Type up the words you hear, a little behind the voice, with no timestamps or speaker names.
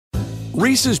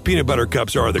Reese's peanut butter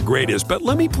cups are the greatest, but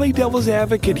let me play devil's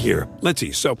advocate here. Let's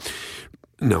see. So,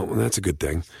 no, that's a good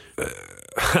thing.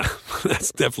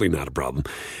 That's definitely not a problem.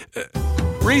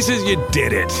 Reese's, you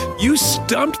did it. You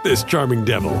stumped this charming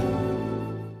devil.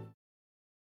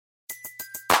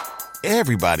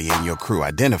 Everybody in your crew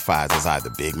identifies as either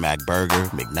Big Mac Burger,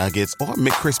 McNuggets, or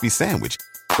McCrispy Sandwich.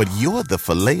 But you're the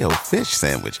Filet-O-Fish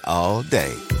Sandwich all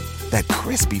day. That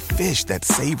crispy fish, that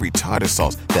savory tartar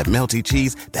sauce, that melty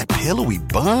cheese, that pillowy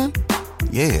bun.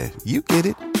 Yeah, you get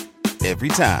it. Every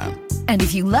time. And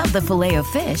if you love the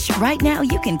Filet-O-Fish, right now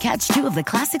you can catch two of the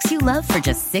classics you love for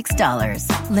just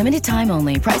 $6. Limited time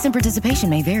only. Price and participation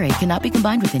may vary. Cannot be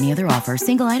combined with any other offer.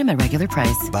 Single item at regular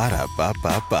price.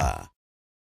 Ba-da-ba-ba-ba.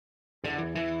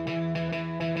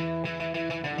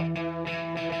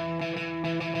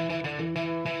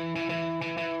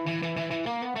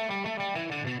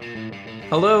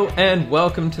 Hello and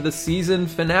welcome to the season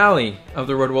finale of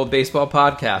the Roto World Baseball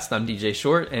Podcast. I'm DJ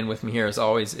Short, and with me here as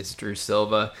always is Drew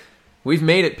Silva. We've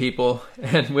made it, people,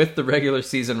 and with the regular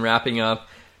season wrapping up,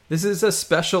 this is a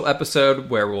special episode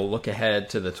where we'll look ahead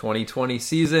to the 2020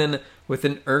 season with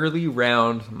an early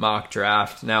round mock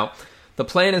draft. Now, the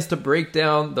plan is to break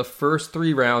down the first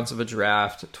 3 rounds of a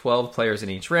draft, 12 players in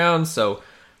each round, so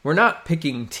we're not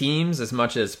picking teams as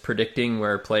much as predicting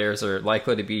where players are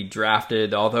likely to be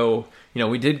drafted, although,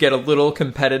 we did get a little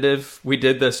competitive. We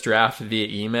did this draft via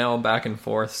email back and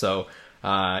forth, so,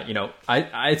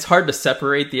 it's hard to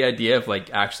separate the idea of,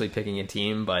 actually picking a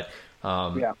team, but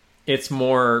It's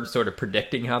more sort of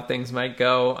predicting how things might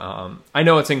go. I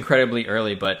know it's incredibly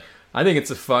early, but I think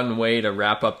it's a fun way to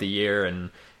wrap up the year and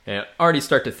already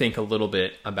start to think a little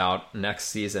bit about next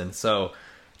season. So,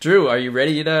 Drew, are you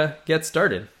ready to get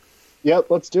started?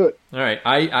 Yep, let's do it. All right.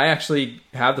 I actually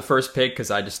have the first pick because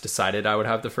I just decided I would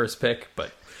have the first pick,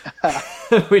 but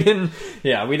we didn't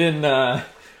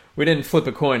flip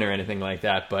a coin or anything like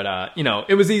that. But,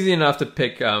 it was easy enough to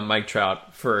pick Mike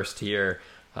Trout first here.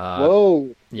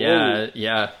 Whoa.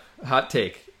 Yeah. Hot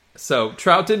take. So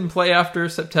Trout didn't play after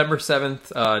September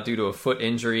 7th due to a foot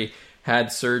injury.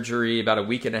 Had surgery about a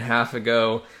week and a half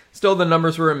ago. Still, the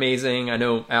numbers were amazing. I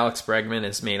know Alex Bregman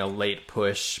has made a late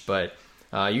push, but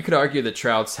you could argue that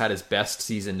Trout's had his best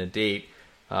season to date.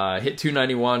 Hit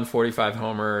 291, 45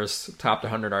 homers, topped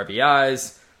 100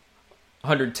 RBIs,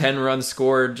 110 runs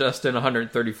scored just in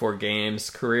 134 games,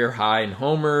 career high in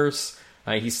homers.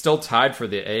 He's still tied for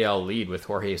the AL lead with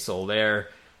Jorge Soler.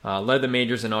 Led the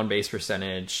majors in on-base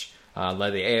percentage,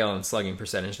 led the AL in slugging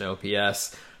percentage and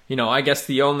OPS. I guess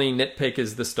the only nitpick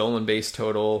is the stolen base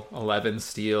total, 11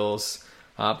 steals.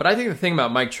 But I think the thing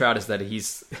about Mike Trout is that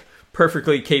he's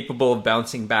perfectly capable of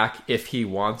bouncing back if he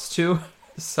wants to.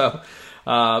 So,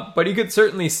 but you could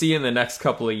certainly see in the next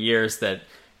couple of years that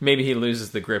maybe he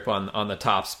loses the grip on the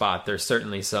top spot. There's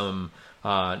certainly some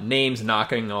names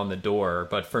knocking on the door,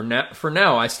 but for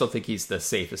now, I still think he's the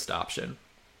safest option.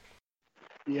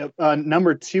 Yep.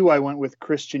 Number 2, I went with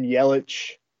Christian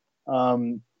Yelich.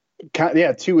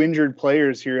 2 injured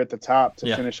players here at the top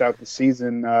to finish out the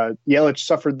season. Yelich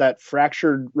suffered that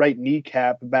fractured right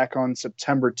kneecap back on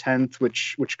September 10th,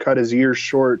 which cut his years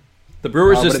short. The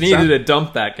Brewers just needed to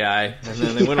dump that guy, and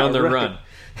then they went on their run.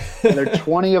 They're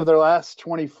 20 of their last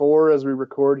 24 as we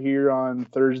record here on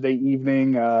Thursday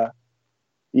evening.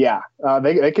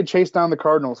 They could chase down the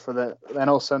Cardinals for the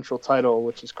NL Central title,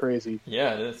 which is crazy.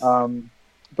 Yeah, it is.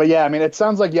 It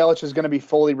sounds like Yelich is going to be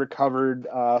fully recovered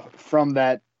from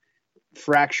that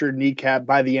fractured kneecap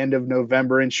by the end of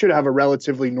November and should have a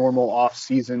relatively normal off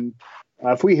season.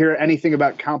 If we hear anything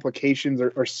about complications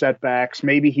or setbacks,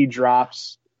 maybe he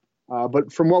drops.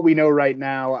 But from what we know right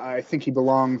now, I think he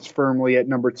belongs firmly at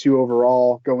number 2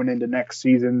 overall going into next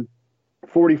season.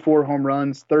 44 home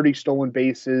runs, 30 stolen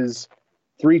bases,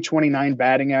 329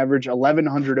 batting average,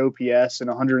 1,100 OPS in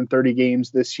 130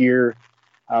 games this year.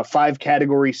 5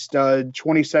 category stud,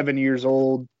 27 years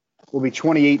old. Will be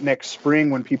 28 next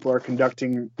spring when people are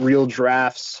conducting real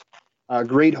drafts.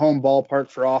 Great home ballpark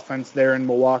for offense there in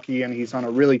Milwaukee, and he's on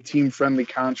a really team-friendly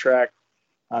contract,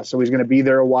 so he's going to be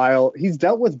there a while. He's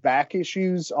dealt with back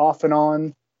issues off and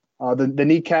on. The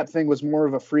kneecap thing was more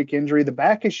of a freak injury. The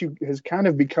back issue has kind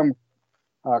of become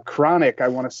chronic, I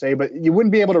want to say, but you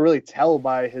wouldn't be able to really tell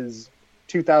by his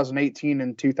 2018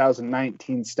 and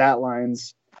 2019 stat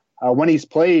lines. When he's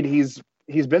played, he's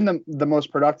been the most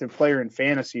productive player in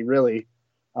fantasy, really,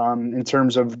 in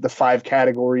terms of the 5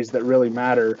 categories that really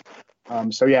matter.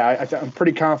 I'm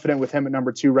pretty confident with him at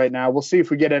number 2 right now. We'll see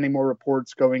if we get any more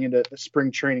reports going into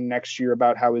spring training next year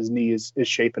about how his knee is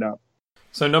shaping up.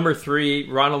 So number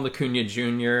 3, Ronald Acuna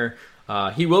Jr.,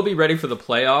 He will be ready for the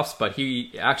playoffs, but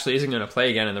he actually isn't going to play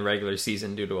again in the regular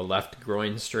season due to a left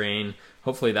groin strain.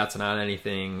 Hopefully that's not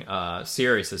anything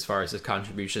serious as far as his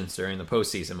contributions during the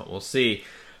postseason, but we'll see.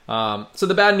 So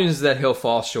the bad news is that he'll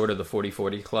fall short of the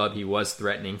 40-40 club. He was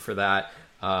threatening for that.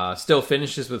 Still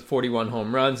finishes with 41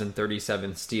 home runs and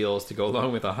 37 steals to go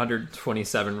along with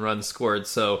 127 runs scored.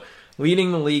 So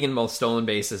leading the league in both stolen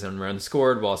bases and runs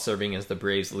scored while serving as the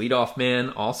Braves' leadoff man.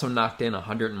 Also knocked in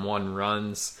 101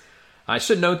 runs. I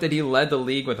should note that he led the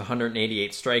league with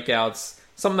 188 strikeouts.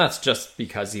 Some of that's just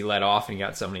because he led off and he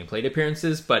got so many plate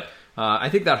appearances, but I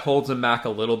think that holds him back a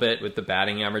little bit with the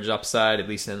batting average upside, at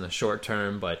least in the short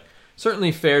term, but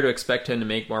certainly fair to expect him to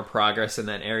make more progress in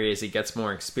that area as he gets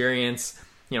more experience.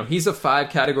 You know, he's a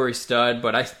 5-category stud,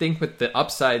 but I think with the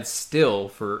upside still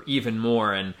for even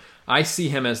more, and I see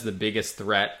him as the biggest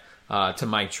threat to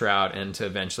Mike Trout and to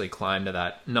eventually climb to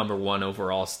that number 1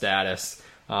 overall status.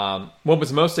 What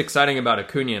was most exciting about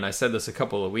Acuna, and I said this a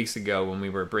couple of weeks ago when we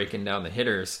were breaking down the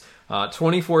hitters,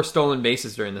 24 stolen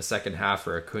bases during the second half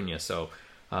for Acuna. So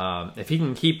if he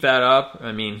can keep that up,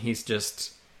 I mean, he's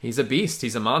a beast.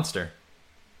 He's a monster.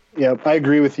 Yeah, I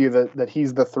agree with you that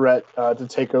he's the threat to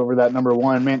take over that number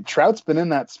 1. Man, Trout's been in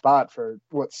that spot for,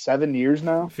 7 years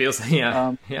now? Feels,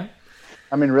 yeah. Yeah.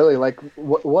 I mean, really, like,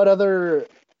 what other...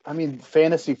 I mean,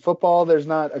 fantasy football, there's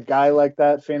not a guy like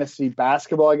that. Fantasy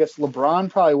basketball, I guess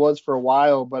LeBron probably was for a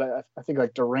while, but I think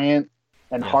like Durant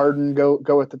and Harden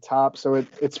go at the top. So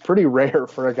it's pretty rare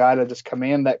for a guy to just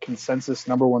command that consensus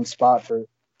number 1 spot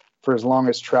for as long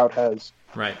as Trout has.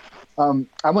 Right.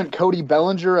 I went Cody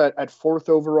Bellinger at 4th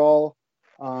overall.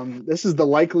 This is the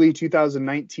likely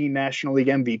 2019 National League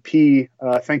MVP,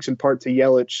 thanks in part to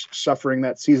Yelich suffering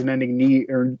that season-ending knee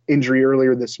injury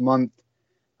earlier this month.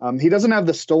 He doesn't have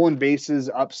the stolen bases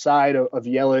upside of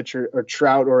Yelich or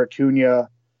Trout or Acuna,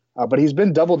 but he's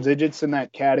been double digits in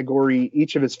that category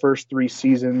each of his first 3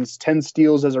 seasons, 10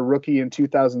 steals as a rookie in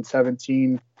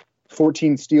 2017,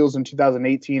 14 steals in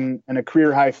 2018, and a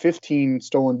career-high 15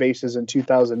 stolen bases in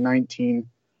 2019.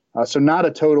 So not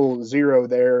a total 0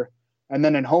 there. And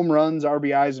then in home runs,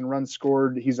 RBIs, and runs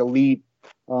scored, he's elite.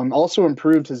 Also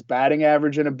improved his batting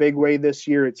average in a big way this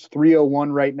year. It's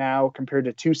 301 right now compared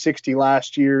to 260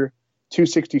 last year,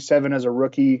 267 as a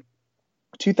rookie.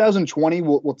 2020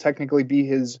 will technically be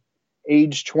his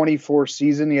age 24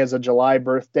 season. He has a July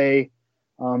birthday.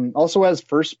 Also has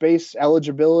first base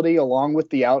eligibility along with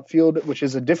the outfield, which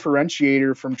is a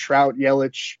differentiator from Trout,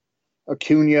 Yelich,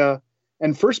 Acuna.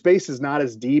 And first base is not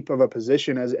as deep of a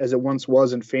position as it once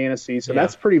was in fantasy. So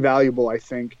that's pretty valuable, I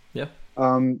think. Yeah.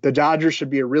 The Dodgers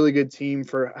should be a really good team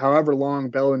for however long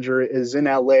Bellinger is in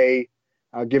LA,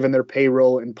 given their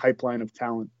payroll and pipeline of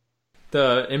talent.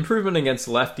 The improvement against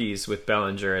lefties with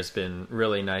Bellinger has been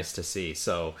really nice to see.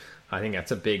 So I think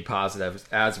that's a big positive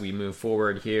as we move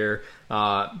forward here.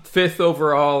 5th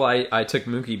overall, I took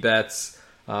Mookie Betts.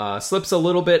 Slips a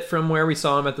little bit from where we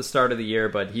saw him at the start of the year,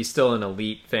 but he's still an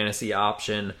elite fantasy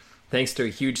option. Thanks to a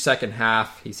huge second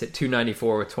half, he's hit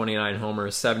 294 with 29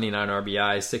 homers, 79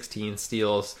 RBIs, 16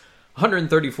 steals,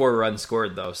 134 runs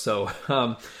scored, though. So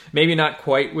maybe not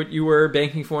quite what you were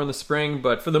banking for in the spring,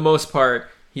 but for the most part,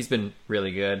 he's been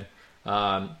really good.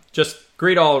 Just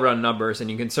great all-around numbers,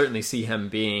 and you can certainly see him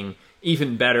being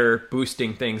even better,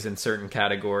 boosting things in certain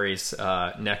categories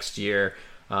next year.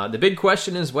 The big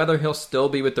question is whether he'll still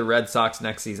be with the Red Sox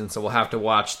next season, so we'll have to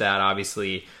watch that,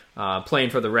 obviously. Playing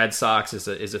for the Red Sox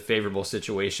is a favorable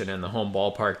situation in the home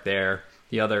ballpark there.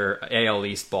 The other AL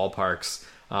East ballparks.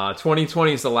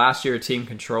 2020 is the last year of team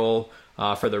control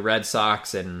for the Red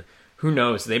Sox, and who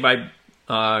knows? They might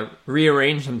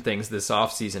rearrange some things this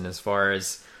offseason as far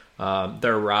as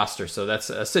their roster. So that's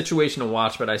a situation to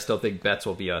watch, but I still think Betts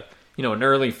will be an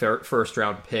early first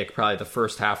round pick, probably the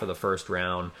first half of the first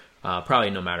round,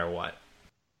 probably no matter what.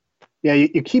 Yeah,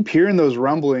 you keep hearing those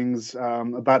rumblings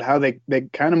about how they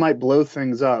kind of might blow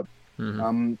things up.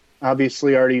 Mm-hmm.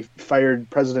 Obviously, already fired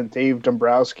President Dave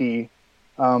Dombrowski,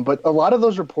 but a lot of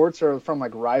those reports are from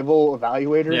like rival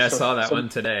evaluators. Yeah, I saw that one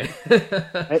today.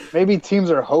 Maybe teams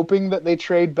are hoping that they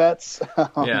trade Betts.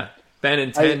 Yeah,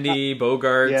 Benintendi,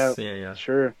 Bogarts. Yeah,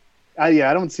 sure. I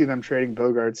don't see them trading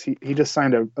Bogarts. He just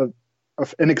signed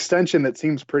an extension that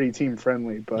seems pretty team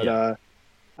friendly, but. Yeah.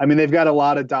 I mean, they've got a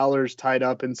lot of dollars tied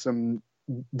up in some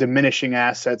diminishing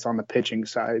assets on the pitching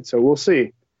side, so we'll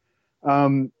see.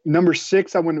 Number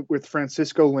 6, I went with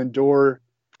Francisco Lindor.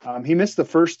 He missed the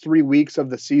first 3 weeks of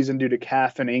the season due to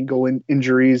calf and ankle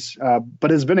injuries,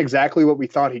 but has been exactly what we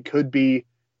thought he could be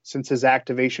since his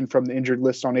activation from the injured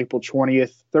list on April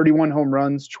 20th. 31 home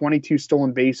runs, 22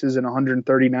 stolen bases in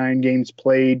 139 games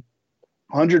played,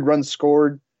 100 runs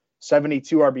scored,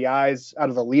 72 RBIs out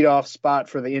of the leadoff spot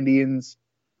for the Indians.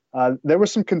 There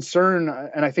was some concern,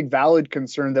 and I think valid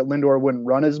concern, that Lindor wouldn't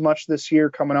run as much this year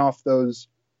coming off those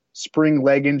spring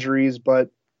leg injuries, but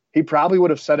he probably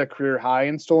would have set a career high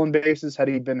in stolen bases had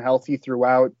he been healthy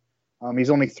throughout. He's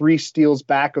only 3 steals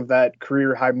back of that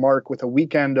career high mark with a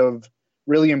weekend of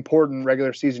really important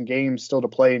regular season games still to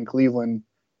play in Cleveland.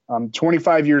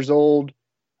 25 years old,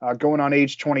 going on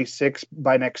age 26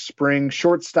 by next spring.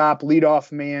 Shortstop,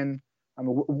 leadoff man.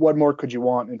 What more could you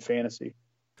want in fantasy?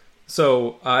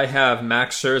 So I have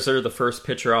Max Scherzer, the first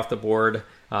pitcher off the board,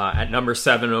 at number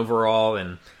 7 overall,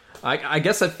 and I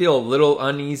guess I feel a little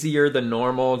uneasier than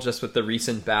normal just with the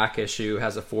recent back issue.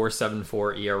 Has a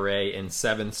 4.74 ERA in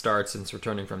 7 starts since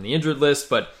returning from the injured list,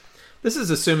 but this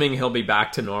is assuming he'll be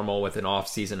back to normal with an off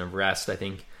season of rest. I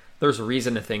think there's a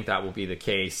reason to think that will be the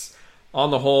case.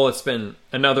 On the whole, it's been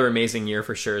another amazing year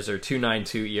for Scherzer.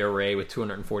 2.92 ERA with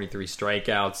 243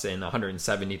 strikeouts and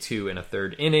 172 in a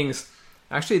third innings.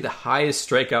 Actually, the highest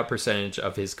strikeout percentage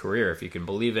of his career, if you can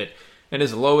believe it, and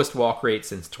his lowest walk rate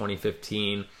since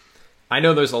 2015. I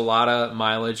know there's a lot of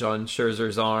mileage on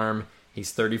Scherzer's arm.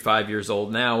 He's 35 years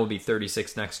old now, will be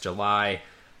 36 next July.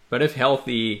 But if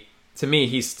healthy, to me,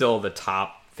 he's still the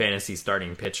top fantasy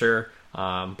starting pitcher.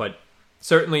 But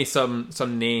certainly some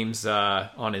names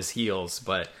on his heels.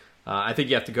 But I think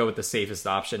you have to go with the safest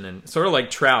option. And sort of like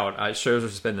Trout,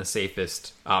 Scherzer's been the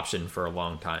safest option for a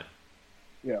long time.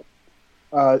 Yeah.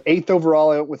 8th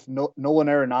overall out with Nolan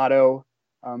Arenado.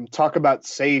 Talk about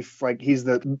safe. Like, he's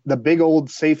the big old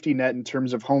safety net in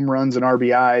terms of home runs and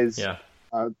RBIs. Yeah.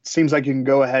 Seems like you can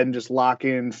go ahead and just lock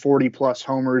in 40 plus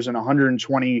homers and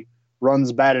 120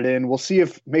 runs batted in. We'll see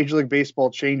if Major League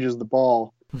Baseball changes the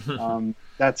ball.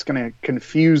 That's going to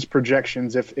confuse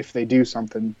projections if they do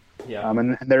something. Yeah.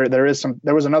 And there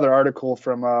was another article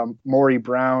from Maury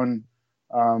Brown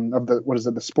of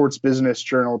the Sports Business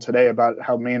Journal today about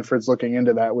how Manfred's looking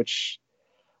into that, which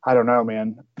I don't know,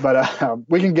 man. But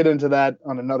we can get into that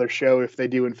on another show if they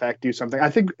do, in fact, do something. I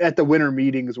think at the winter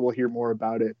meetings we'll hear more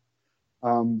about it.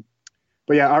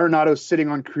 But yeah, Arenado's sitting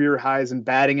on career highs in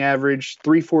batting average,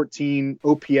 314,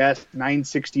 OPS,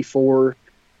 964.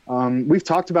 We've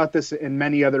talked about this in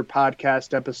many other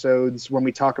podcast episodes when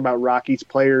we talk about Rockies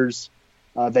players,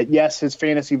 that yes, his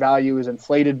fantasy value is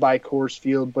inflated by Coors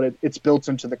Field, but it's built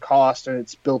into the cost and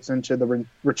it's built into the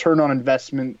return on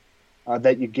investment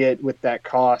that you get with that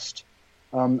cost.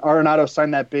 Arenado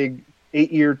signed that big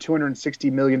 8-year,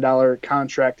 $260 million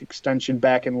contract extension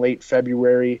back in late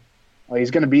February.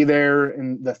 He's going to be there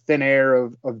in the thin air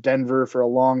of Denver for a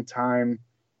long time.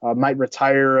 Might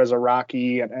retire as a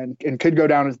Rocky and could go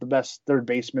down as the best third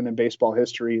baseman in baseball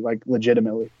history, like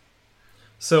legitimately.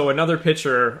 So another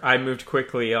pitcher I moved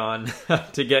quickly on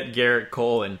to get Garrett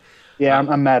Cole. And yeah,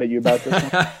 I'm mad at you about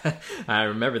this one. I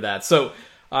remember that. So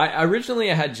I originally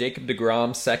had Jacob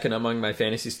deGrom second among my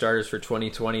fantasy starters for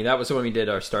 2020. That was when we did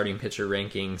our starting pitcher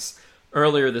rankings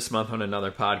earlier this month on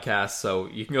another podcast. So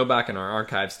you can go back in our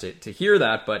archives to hear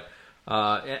that. But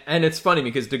and it's funny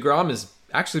because deGrom has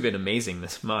actually been amazing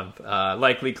this month,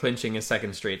 likely clinching his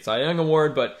second straight Cy Young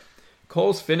Award. But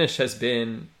Cole's finish has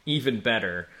been even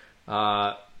better,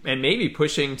 and maybe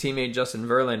pushing teammate Justin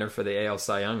Verlander for the AL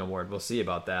Cy Young Award. We'll see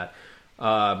about that.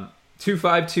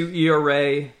 2.52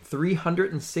 ERA,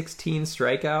 316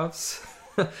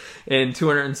 strikeouts, and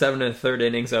 207 in the third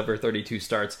innings over 32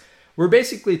 starts. We're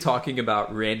basically talking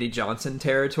about Randy Johnson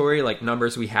territory, like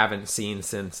numbers we haven't seen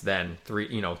since then.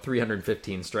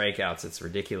 315 strikeouts. It's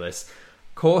ridiculous.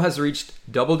 Cole has reached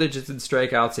double digits in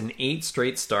strikeouts in 8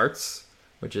 straight starts,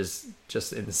 which is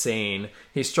just insane.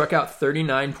 He struck out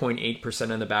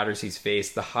 39.8% of the batters he's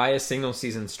faced, the highest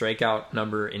single-season strikeout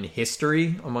number in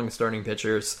history among starting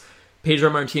pitchers.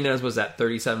 Pedro Martinez was at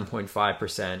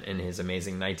 37.5% in his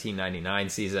amazing 1999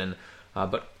 season.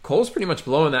 But Cole's pretty much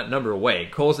blowing that number away.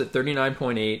 Cole's at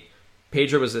 39.8.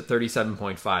 Pedro was at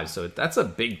 37.5. So that's a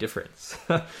big difference.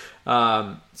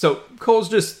 So Cole's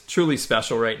just truly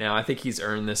special right now. I think he's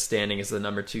earned this standing as the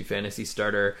number 2 fantasy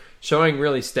starter, showing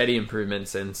really steady improvement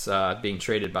since being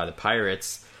traded by the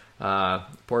Pirates.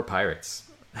 Poor Pirates.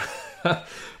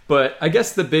 But I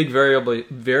guess the big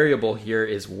variable here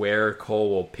is where Cole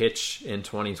will pitch in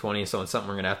 2020. So it's something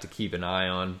we're going to have to keep an eye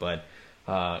on. But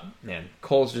man,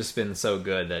 Cole's just been so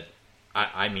good that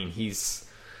I mean,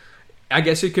 I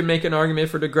guess you could make an argument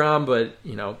for deGrom, but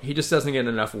he just doesn't get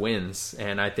enough wins.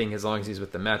 And I think as long as he's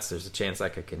with the Mets, there's a chance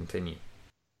that could continue.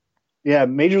 Yeah,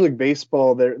 Major League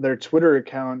Baseball, their Twitter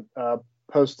account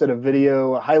posted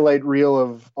a highlight reel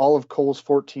of all of Cole's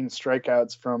 14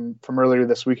 strikeouts from earlier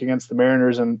this week against the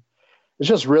Mariners, and it's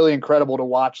just really incredible to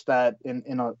watch that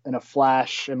in a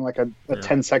flash, in like a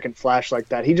 10-second flash like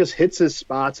that. He just hits his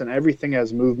spots and everything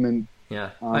has movement. Yeah,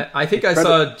 I think I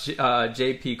saw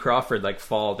J.P. Crawford like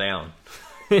fall down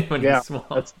when he's small.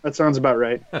 That sounds about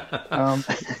right. All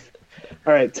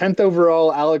right, 10th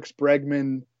overall, Alex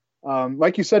Bregman.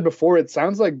 Like you said before, it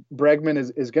sounds like Bregman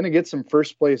is going to get some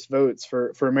first place votes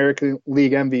for American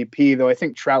League MVP, though I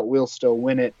think Trout will still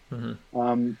win it.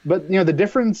 Mm-hmm. But the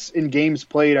difference in games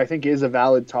played, I think, is a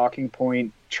valid talking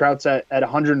point. Trout's at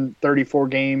 134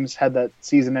 games, had that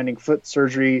season-ending foot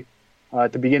surgery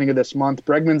at the beginning of this month.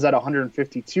 Bregman's at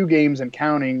 152 games and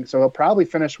counting, so he'll probably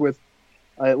finish with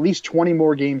at least 20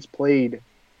 more games played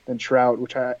than Trout,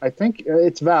 which I think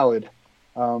it's valid.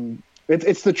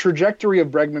 It's the trajectory of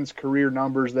Bregman's career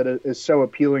numbers that is so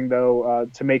appealing, though,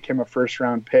 to make him a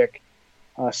first-round pick.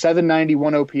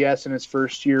 791 OPS in his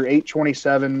first year,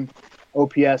 827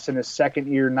 OPS in his second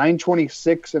year,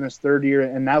 926 in his third year,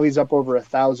 and now he's up over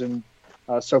 1,000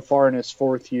 so far in his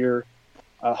fourth year.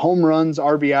 Home runs,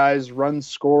 RBIs, runs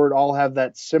scored all have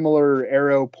that similar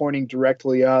arrow pointing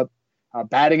directly up.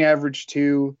 Batting average,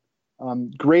 too.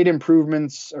 Great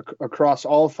improvements across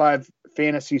all 5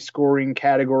 fantasy scoring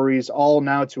categories, all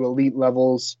now to elite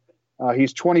levels.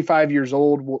 He's 25 years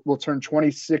old, will turn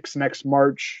 26 next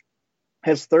March.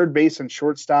 Has third base and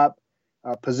shortstop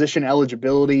position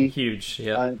eligibility. Huge,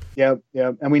 yeah. Yep.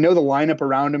 And we know the lineup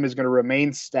around him is going to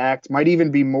remain stacked, might even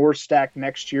be more stacked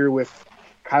next year with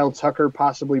Kyle Tucker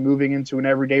possibly moving into an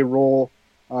everyday role,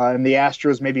 and the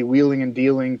Astros maybe wheeling and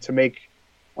dealing to make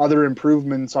other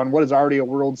improvements on what is already a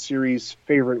World Series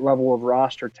favorite level of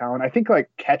roster talent. I think like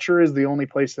catcher is the only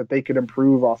place that they could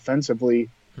improve offensively.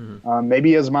 Mm-hmm.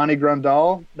 Maybe Yasmani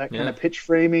Grandal, that kind of pitch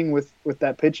framing with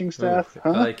that pitching staff. I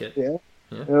like it. Yeah.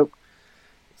 Yep.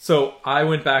 So I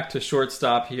went back to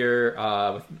shortstop here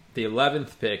with the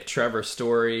 11th pick, Trevor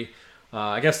Story.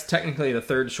 I guess technically the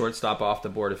third shortstop off the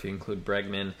board if you include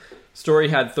Bregman. Story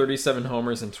had 37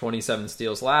 homers and 27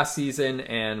 steals last season,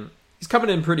 and he's coming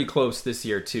in pretty close this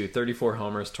year, too. 34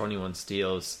 homers, 21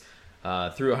 steals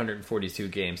through 142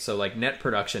 games. So, like, net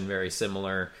production, very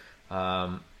similar.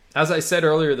 As I said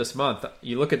earlier this month,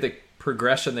 you look at the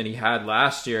progression that he had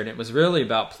last year, and it was really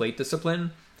about plate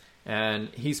discipline. And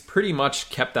he's pretty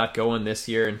much kept that going this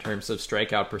year in terms of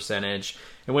strikeout percentage.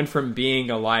 It went from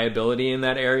being a liability in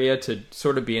that area to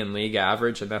sort of being league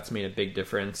average, and that's made a big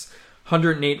difference.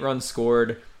 108 runs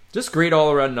scored. Just great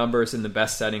all-around numbers in the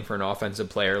best setting for an offensive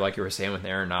player, like you were saying with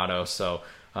Arenado. So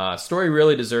Story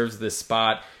really deserves this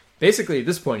spot. Basically, at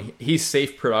this point, he's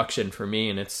safe production for me,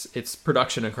 and it's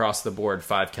production across the board,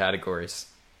 5 categories.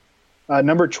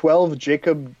 Number 12,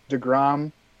 Jacob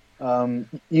deGrom.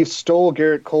 You stole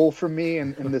Garrett Cole from me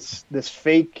in this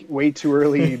fake, way too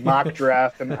early mock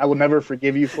draft, and I will never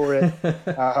forgive you for it.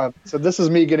 So this is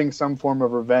me getting some form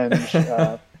of revenge.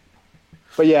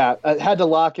 But yeah, I had to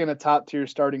lock in a top-tier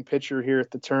starting pitcher here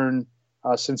at the turn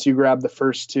since you grabbed the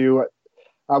first 2.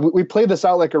 We played this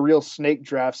out like a real snake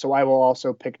draft, so I will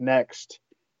also pick next.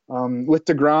 With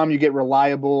deGrom, you get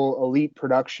reliable, elite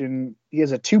production. He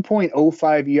has a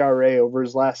 2.05 ERA over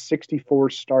his last 64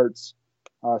 starts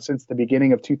since the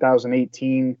beginning of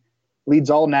 2018. Leads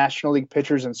all National League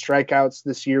pitchers in strikeouts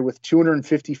this year with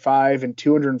 255 and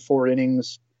 204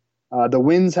 innings. The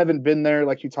wins haven't been there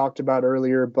like you talked about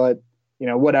earlier, but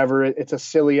whatever. It's a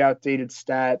silly, outdated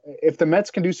stat. If the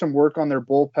Mets can do some work on their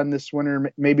bullpen this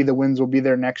winter, maybe the wins will be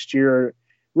there next year.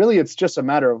 Really, it's just a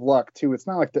matter of luck, too. It's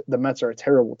not like the Mets are a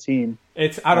terrible team.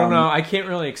 I don't know. I can't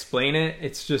really explain it.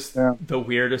 It's just the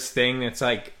weirdest thing. It's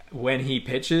like when he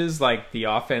pitches, like the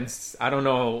offense, I don't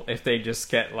know if they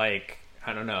just get like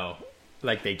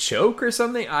they choke or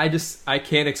something. I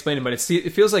can't explain it, but it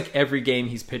feels like every game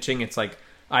he's pitching, it's like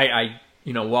I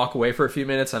walk away for a few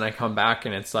minutes and I come back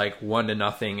and it's like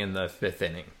 1-0 in the 5th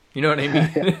inning. You know what I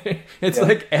mean? It's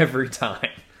like every time.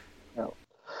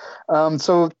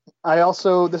 So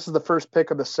this is the first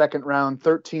pick of the second round,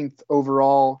 13th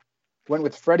overall, went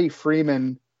with Freddie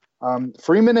Freeman.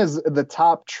 Freeman is the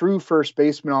top true first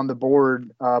baseman on the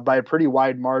board by a pretty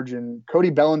wide margin.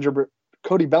 Cody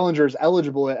Bellinger is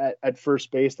eligible at first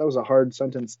base. That was a hard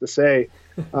sentence to say,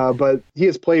 but he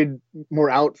has played more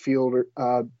outfield,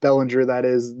 Bellinger, that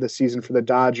is, this season for the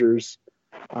Dodgers.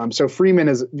 So Freeman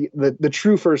is the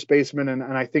true first baseman, and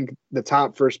I think the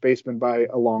top first baseman by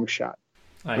a long shot.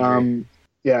 I agree.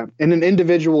 Yeah, in an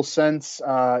individual sense,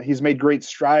 he's made great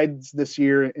strides this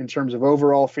year in terms of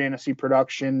overall fantasy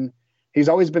production. He's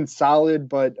always been solid,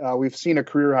 but we've seen a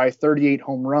career-high 38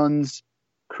 home runs,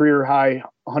 career-high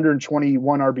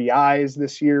 121 RBIs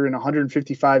this year in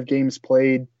 155 games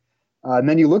played. And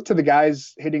then you look to the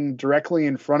guys hitting directly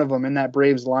in front of him in that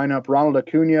Braves lineup. Ronald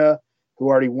Acuna, who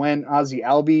already went, Ozzie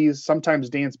Albies, sometimes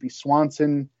Dansby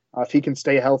Swanson, if he can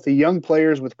stay healthy. Young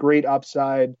players with great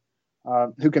upside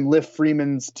who can lift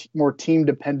Freeman's more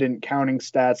team-dependent counting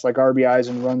stats like RBIs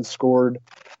and runs scored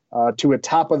to a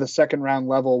top of the second round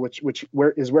level, which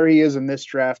where he is in this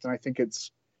draft, and I think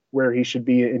it's where he should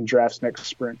be in drafts next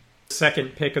spring.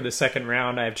 Second pick of the second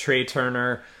round, I have Trey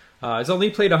Turner. He's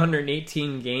only played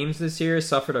 118 games this year,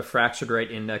 suffered a fractured right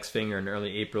index finger in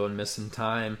early April and missed some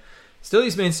time. Still,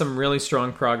 he's made some really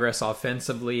strong progress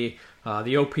offensively.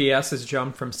 The OPS has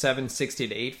jumped from 760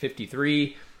 to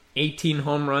 853. 18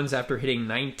 home runs after hitting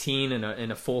 19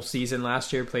 in a full season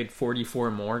last year. Played 44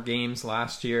 more games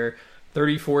last year.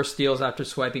 34 steals after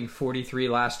swiping 43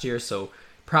 last year. So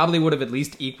probably would have at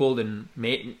least equaled and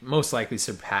most likely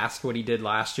surpassed what he did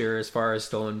last year as far as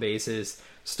stolen bases.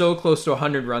 Still close to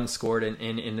 100 runs scored in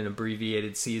an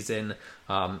abbreviated season.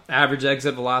 Average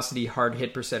exit velocity, hard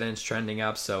hit percentage trending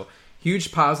up. So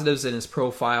huge positives in his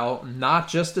profile. Not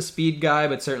just a speed guy,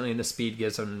 but certainly the speed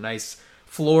gives him a nice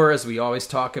floor, as we always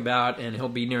talk about, and he'll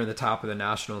be near the top of the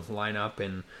Nationals lineup,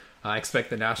 and I expect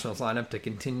the Nationals lineup to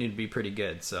continue to be pretty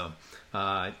good. So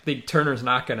I think Turner's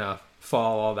not going to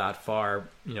fall all that far,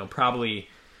 probably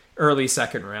early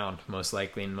second round, most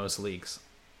likely in most leagues.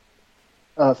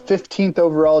 15th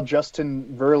overall,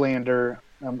 Justin Verlander.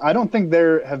 I don't think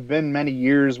there have been many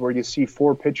years where you see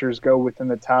four pitchers go within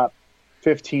the top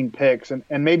 15 picks,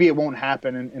 and maybe it won't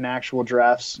happen in actual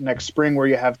drafts next spring where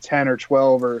you have 10 or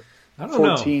 12 or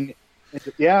 14. Know.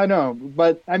 Yeah, I know.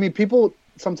 But, I mean, people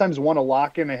sometimes want to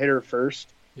lock in a hitter first.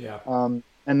 Yeah.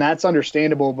 And that's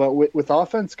understandable. But with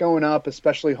offense going up,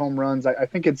 especially home runs, I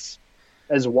think it's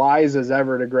as wise as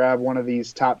ever to grab one of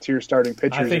these top-tier starting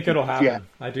pitchers. I think it'll happen. Yeah.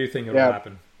 I do think it'll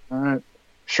happen. All right.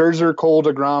 Scherzer, Cole,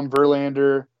 DeGrom,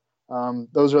 Verlander.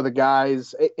 Those are the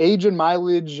guys. Age and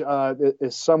mileage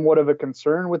is somewhat of a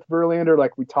concern with Verlander,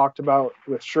 like we talked about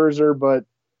with Scherzer, but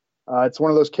it's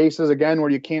one of those cases, again, where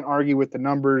you can't argue with the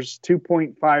numbers.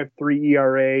 2.53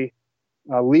 ERA,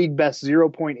 league best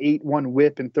 0.81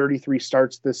 whip in 33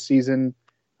 starts this season,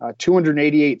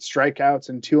 288 strikeouts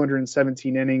in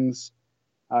 217 innings.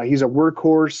 He's a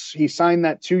workhorse. He signed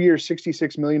that 2-year,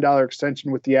 $66 million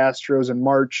extension with the Astros in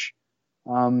March,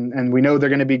 and we know they're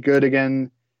going to be good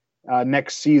again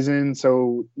next season,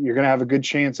 so you're going to have a good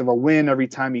chance of a win every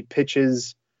time he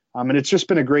pitches. And it's just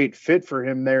been a great fit for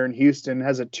him there in Houston.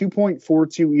 Has a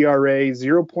 2.42 ERA,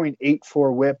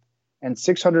 0.84 whip, and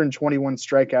 621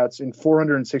 strikeouts in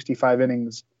 465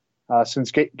 innings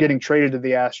since getting traded to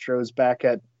the Astros back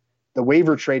at the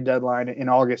waiver trade deadline in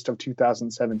August of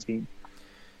 2017.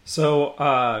 So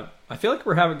I feel like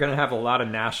we're going to have a lot of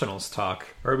Nationals talk,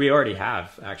 or we already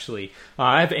have, actually.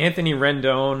 I have Anthony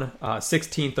Rendon,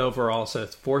 16th overall, so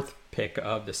it's fourth pick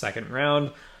of the second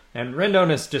round. And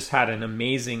Rendon has just had an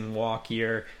amazing walk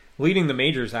year, leading the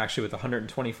majors actually with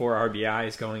 124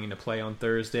 RBIs going into play on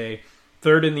Thursday.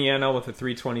 Third in the NL with a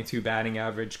 322 batting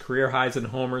average, career highs in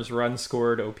homers, runs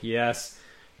scored, OPS.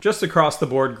 Just across the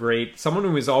board, great. Someone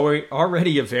who is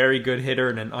already a very good hitter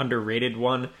and an underrated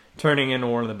one, turning into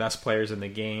one of the best players in the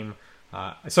game.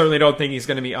 I certainly don't think he's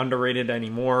going to be underrated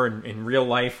anymore in real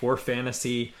life or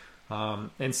fantasy.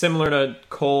 And similar to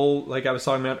Cole, like I was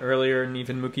talking about earlier, and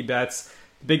even Mookie Betts,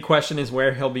 the big question is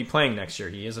where he'll be playing next year.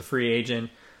 He is a free agent.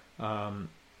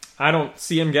 I don't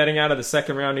see him getting out of the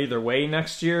second round either way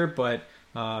next year, but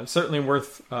certainly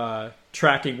worth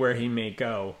tracking where he may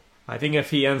go. I think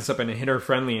if he ends up in a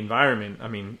hitter-friendly environment, I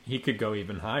mean, he could go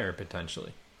even higher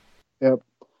potentially. Yep.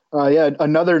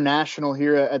 Another national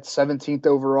here at 17th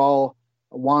overall,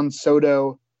 Juan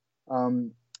Soto.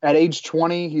 At age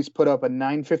 20, he's put up a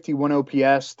 951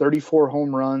 OPS, 34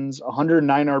 home runs,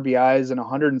 109 RBIs, and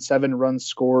 107 runs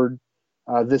scored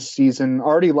this season.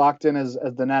 Already locked in as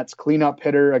the Nats cleanup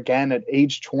hitter again at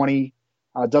age 20.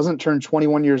 Doesn't turn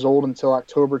 21 years old until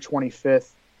October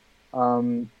 25th.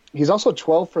 He's also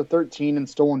 12 for 13 in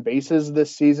stolen bases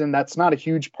this season. That's not a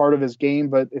huge part of his game,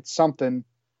 but it's something.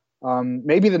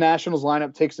 Maybe the Nationals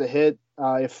lineup takes a hit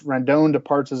if Rendon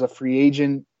departs as a free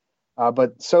agent.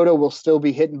 But Soto will still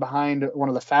be hitting behind one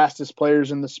of the fastest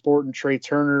players in the sport in Trey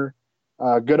Turner,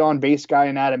 good on-base guy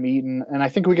in Adam Eaton. And I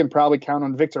think we can probably count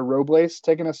on Victor Robles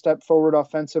taking a step forward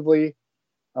offensively.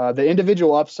 The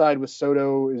individual upside with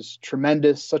Soto is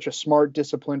tremendous, such a smart,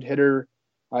 disciplined hitter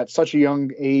at such a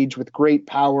young age with great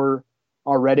power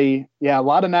already. Yeah, a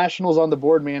lot of Nationals on the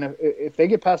board, man. If they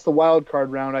get past the wild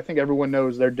card round, I think everyone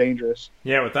knows they're dangerous.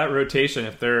 Yeah, with that rotation,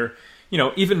 if they're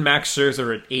even Max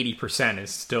Scherzer at 80%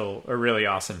 is still a really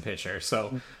awesome pitcher.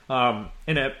 So,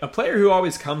 and a player who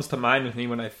always comes to mind with me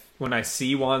when I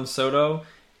see Juan Soto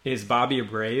is Bobby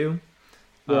Abreu.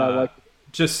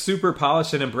 just super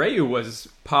polished, and Abreu was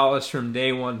polished from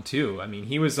day one too. I mean,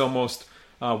 he was almost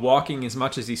walking as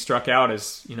much as he struck out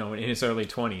as, in his early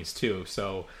 20s too.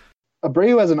 So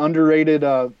Abreu has an underrated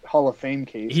Hall of Fame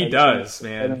case. He does,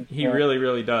 man. He really,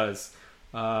 really does.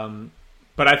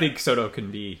 But I think Soto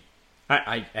can be.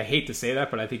 I hate to say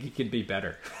that, but I think he could be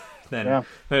better than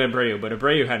Abreu. But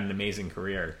Abreu had an amazing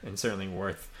career and certainly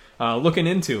worth looking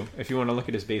into. If you want to look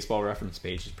at his baseball reference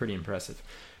page, it's pretty impressive.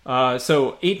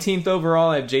 So 18th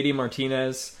overall, I have JD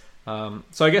Martinez.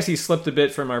 So I guess he slipped a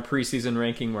bit from our preseason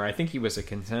ranking, where I think he was a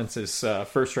consensus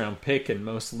first-round pick in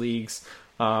most leagues.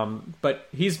 But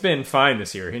he's been fine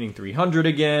this year, hitting 300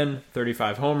 again,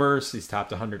 35 homers. He's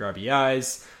topped 100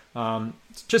 RBIs.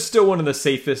 Just still one of the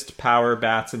safest power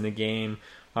bats in the game.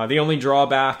 The only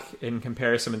drawback in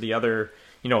comparison with the other,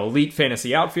 elite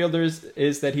fantasy outfielders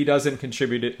is that he doesn't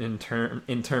contribute in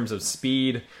terms of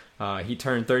speed. He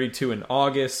turned 32 in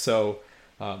August, so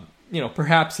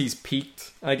perhaps he's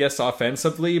peaked, I guess,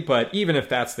 offensively. But even if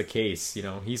that's the case,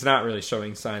 he's not really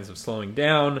showing signs of slowing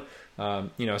down.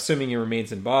 Assuming he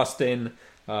remains in Boston,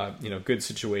 good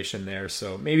situation there.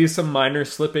 So maybe some minor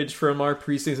slippage from our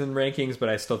preseason rankings, but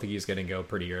I still think he's going to go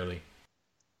pretty early.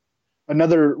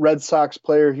 Another Red Sox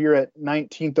player here at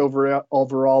 19th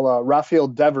overall, Rafael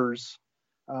Devers.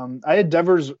 I had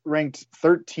Devers ranked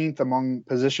 13th among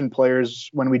position players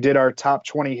when we did our top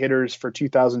 20 hitters for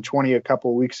 2020 a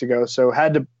couple of weeks ago. So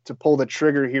had to pull the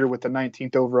trigger here with the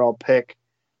 19th overall pick.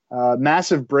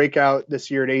 Massive breakout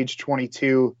this year at age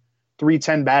 22.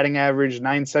 310 batting average,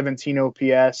 917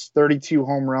 OPS, 32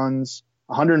 home runs,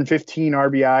 115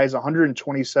 RBIs,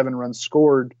 127 runs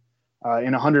scored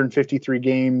in 153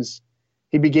 games.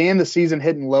 He began the season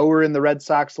hitting lower in the Red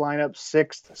Sox lineup,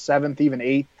 6th, 7th, even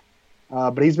 8th.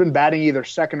 But he's been batting either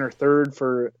second or third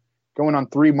for going on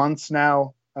 3 months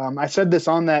now. I said this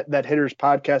on that Hitters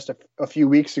podcast a few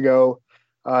weeks ago.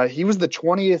 He was the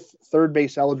 20th third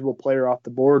base eligible player off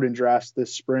the board in drafts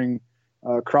this spring.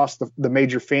 Across the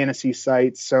major fantasy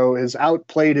sites. So has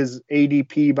outplayed his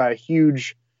ADP by a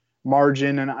huge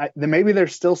margin. And then maybe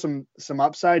there's still some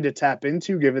upside to tap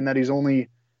into, given that he's only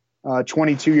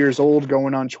 22 years old,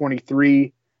 going on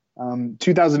 23.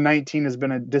 2019 has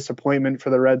been a disappointment for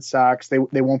the Red Sox.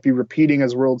 They won't be repeating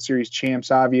as World Series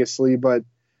champs, obviously. But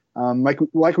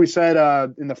like we said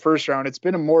in the first round, it's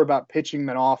been more about pitching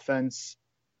than offense.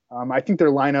 I think their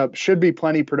lineup should be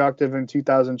plenty productive in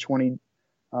 2020.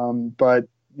 But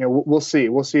we'll see.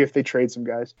 We'll see if they trade some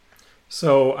guys.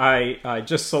 So I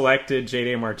just selected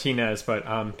JD Martinez, but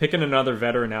I'm picking another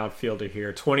veteran outfielder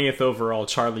here, 20th overall,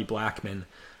 Charlie Blackmon.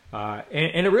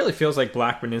 And it really feels like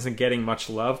Blackmon isn't getting much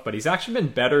love, but he's actually been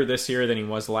better this year than he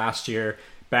was last year.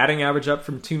 Batting average up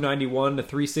from 291 to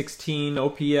 316.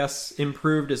 OPS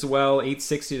improved as well,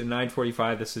 860 to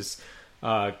 945. This is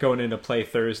going into play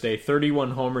Thursday.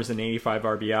 31 homers and 85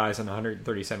 RBIs in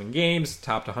 137 games,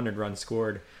 topped 100 runs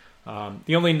scored.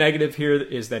 The only negative here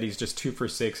is that he's just 2 for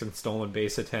 6 in stolen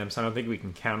base attempts. I don't think we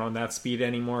can count on that speed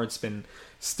anymore. It's been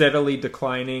steadily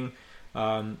declining.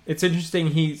 It's interesting.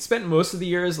 He spent most of the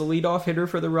year as a leadoff hitter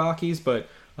for the Rockies, but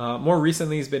more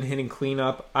recently he's been hitting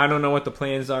cleanup. I don't know what the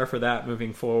plans are for that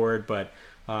moving forward, but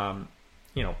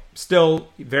still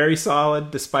very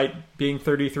solid despite being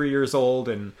 33 years old.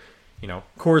 And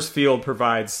Coors Field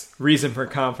provides reason for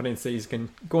confidence that he's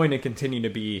going to continue to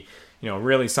be,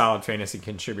 really solid fantasy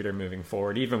contributor moving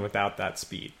forward, even without that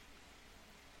speed.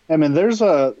 I mean, there's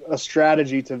a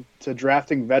strategy to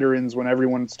drafting veterans when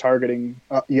everyone's targeting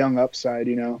young upside,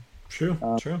 True.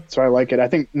 So I like it. I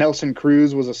think Nelson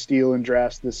Cruz was a steal in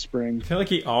drafts this spring. I feel like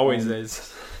he always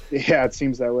is. Yeah, it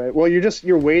seems that way. Well,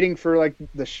 you're waiting for like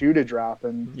the shoe to drop,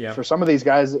 and for some of these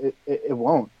guys, it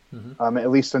won't. Mm-hmm. At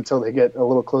least until they get a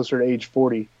little closer to age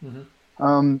 40.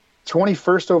 Mm-hmm.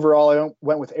 21st overall, I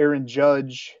went with Aaron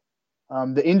Judge.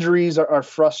 The injuries are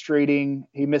frustrating.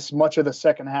 He missed much of the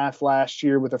second half last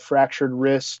year with a fractured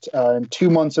wrist, and 2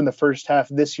 months in the first half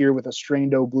this year with a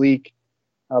strained oblique.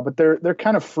 But they're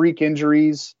kind of freak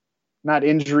injuries, not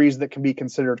injuries that can be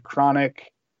considered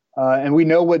chronic. And we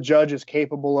know what Judge is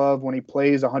capable of when he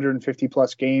plays 150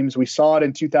 plus games. We saw it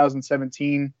in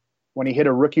 2017 when he hit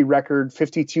a rookie record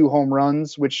 52 home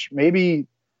runs, which may be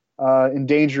in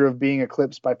danger of being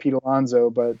eclipsed by Pete Alonso,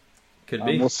 but could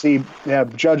be. We'll see. Yeah,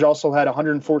 Judge also had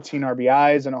 114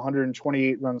 RBIs and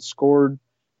 128 runs scored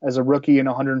as a rookie in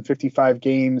 155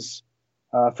 games.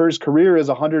 For his career, his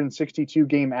 162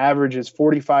 game average is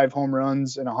 45 home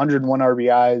runs and 101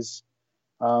 RBIs.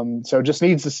 So just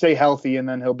needs to stay healthy, and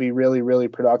then he'll be really, really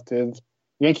productive.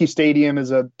 Yankee Stadium is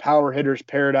a power hitter's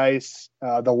paradise.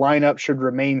 The lineup should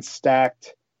remain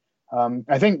stacked.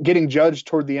 I think getting Judge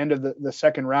toward the end of the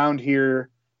second round here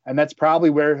and that's probably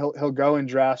where he'll go in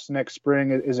drafts next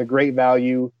spring. Is a great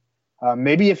value.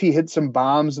 Maybe if he hits some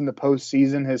bombs in the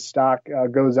postseason, his stock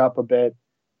goes up a bit,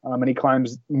 and he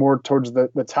climbs more towards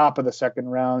the top of the second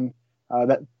round.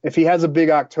 That if he has a big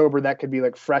October, that could be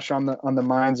like fresh on the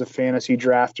minds of fantasy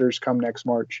drafters come next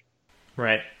March.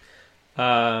 Right.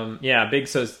 Big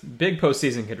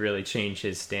postseason could really change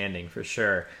his standing for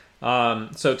sure.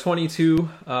 So 22,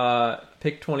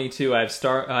 pick 22.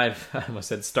 I almost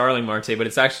said Starling Marte, but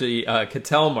it's actually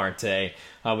Ketel Marte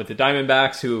with the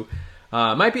Diamondbacks, who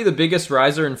might be the biggest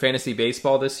riser in fantasy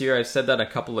baseball this year. I've said that a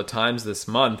couple of times this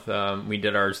month. We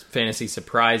did our fantasy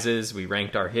surprises. We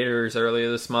ranked our hitters earlier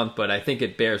this month, but I think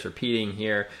it bears repeating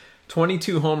here.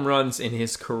 22 home runs in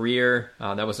his career.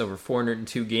 That was over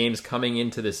 402 games coming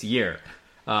into this year.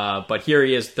 But here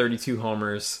he is, 32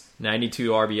 homers, 92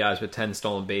 RBIs with 10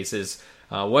 stolen bases.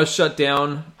 Was shut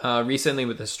down recently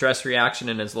with a stress reaction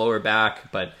in his lower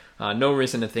back, but no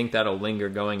reason to think that'll linger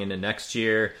going into next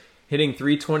year. Hitting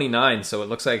 .329, so it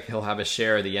looks like he'll have a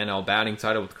share of the NL batting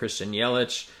title with Christian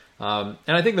Yelich. And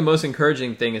I think the most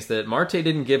encouraging thing is that Marte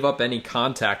didn't give up any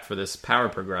contact for this power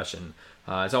progression.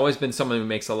 It's always been someone who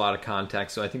makes a lot of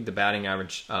contact, so I think the batting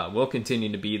average will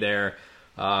continue to be there.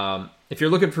 If you're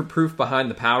looking for proof behind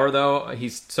the power, though,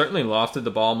 he's certainly lofted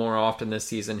the ball more often this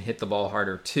season, hit the ball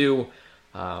harder too.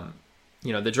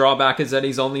 The drawback is that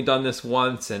he's only done this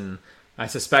once, and I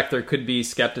suspect there could be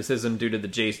skepticism due to the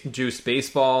juice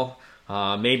baseball,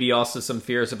 maybe also some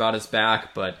fears about his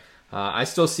back, but I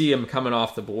still see him coming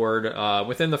off the board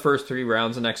within the first 3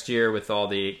 rounds of next year with all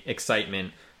the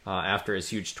excitement after his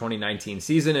huge 2019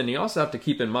 season. And you also have to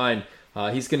keep in mind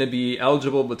he's going to be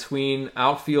eligible between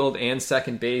outfield and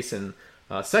second base, and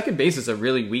second base is a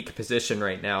really weak position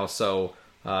right now, so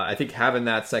I think having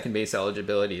that second base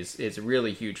eligibility is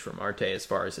really huge for Marte as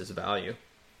far as his value.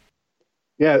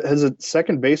 Yeah, has a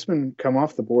second baseman come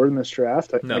off the board in this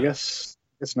draft? No. I guess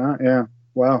it's not. Yeah.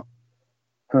 Wow.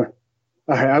 Huh.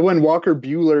 All right, I went Walker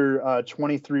Buehler,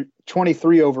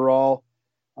 23 overall.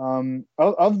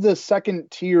 Of the second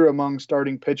tier among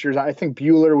starting pitchers, I think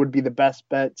Buehler would be the best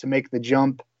bet to make the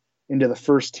jump into the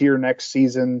first tier next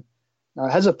season.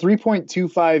 Has a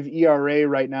 3.25 ERA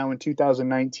right now in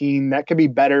 2019. That could be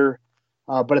better,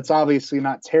 but it's obviously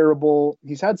not terrible.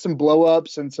 He's had some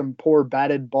blow-ups and some poor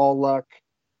batted ball luck.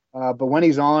 But when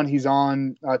he's on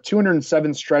 207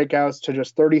 strikeouts to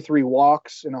just 33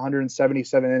 walks in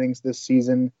 177 innings this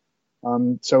season.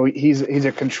 So he's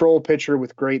a control pitcher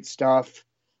with great stuff.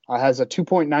 Has a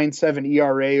 2.97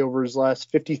 ERA over his last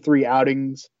 53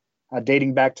 outings,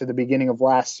 dating back to the beginning of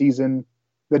last season.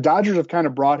 The Dodgers have kind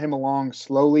of brought him along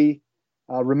slowly.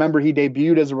 Remember, he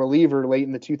debuted as a reliever late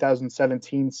in the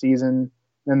 2017 season.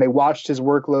 Then they watched his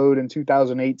workload in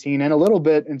 2018 and a little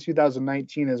bit in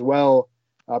 2019 as well.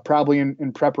 Probably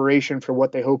in preparation for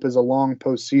what they hope is a long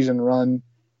postseason run.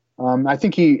 I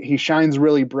think he shines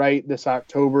really bright this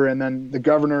October, and then the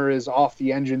governor is off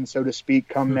the engine, so to speak,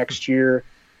 come next year.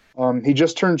 He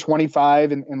just turned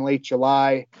 25 in late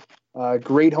July.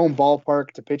 Great home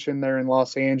ballpark to pitch in there in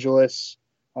Los Angeles.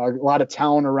 A lot of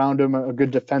talent around him, a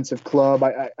good defensive club.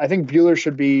 I think Buehler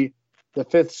should be the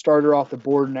 5th starter off the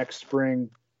board next spring,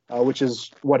 which is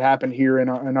what happened here in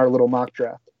our little mock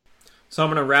draft. So I'm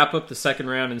going to wrap up the second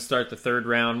round and start the third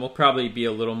round. We'll probably be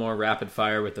a little more rapid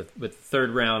fire with the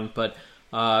third round, but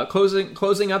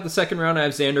closing out the second round, I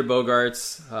have Xander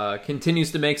Bogaerts.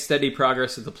 Continues to make steady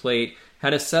progress at the plate.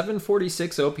 Had a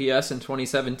 746 OPS in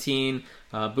 2017,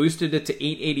 boosted it to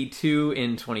 882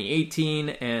 in 2018,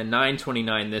 and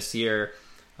 929 this year.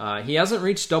 He hasn't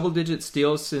reached double-digit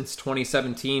steals since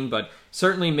 2017, but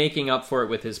certainly making up for it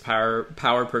with his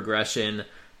power progression.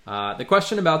 The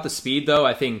question about the speed, though,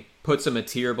 I think puts him a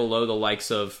tier below the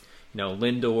likes of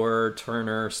Lindor,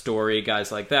 Turner, Story,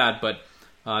 guys like that, but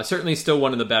certainly still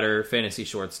one of the better fantasy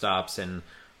shortstops. And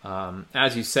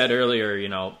as you said earlier,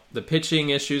 the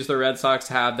pitching issues the Red Sox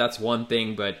have, that's one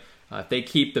thing, but if they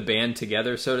keep the band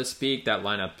together, so to speak, that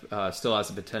lineup still has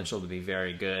the potential to be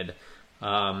very good.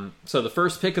 So the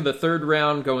first pick of the third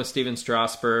round, going with Steven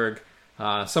Strasburg,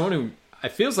 someone who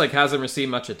it feels like hasn't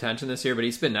received much attention this year, but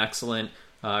he's been excellent.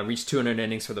 Reached 200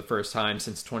 innings for the first time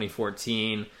since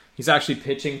 2014. He's actually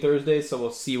pitching Thursday, so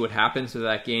we'll see what happens with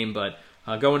that game. But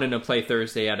going into play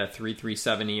Thursday at a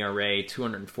 3.37 ERA,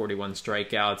 241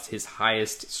 strikeouts, his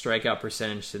highest strikeout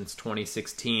percentage since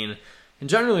 2016. And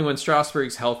generally, when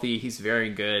Strasburg's healthy, he's very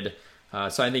good.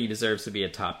 So I think he deserves to be a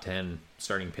top 10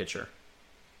 starting pitcher.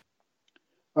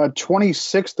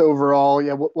 26th overall.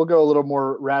 Yeah, we'll go a little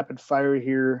more rapid fire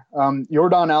here.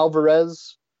 Yordan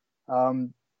Alvarez.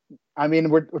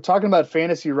 We're talking about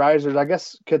fantasy risers. I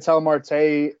guess Ketel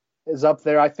Marte is up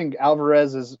there. I think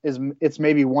Alvarez is it's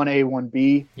maybe 1A,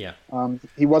 1B. Yeah.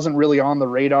 He wasn't really on the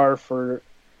radar for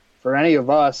any of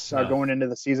us going into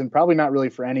the season. Probably not really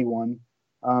for anyone.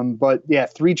 But yeah,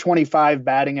 325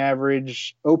 batting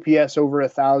average, OPS over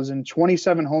 1,000,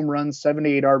 27 home runs,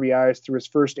 78 RBIs through his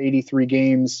first 83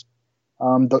 games.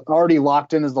 Already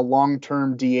locked in as the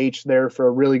long-term DH there for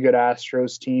a really good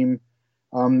Astros team.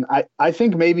 I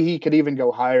think maybe he could even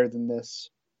go higher than this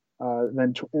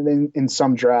in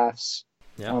some drafts.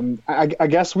 Yeah. I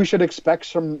guess we should expect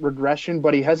some regression,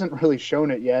 but he hasn't really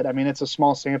shown it yet. I mean, it's a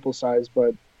small sample size,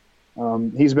 but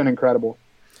he's been incredible.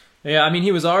 Yeah, I mean,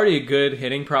 he was already a good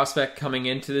hitting prospect coming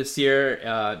into this year.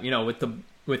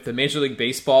 With the Major League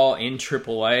Baseball in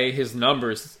AAA, his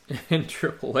numbers in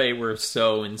AAA were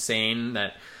so insane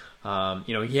that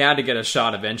he had to get a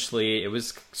shot eventually. It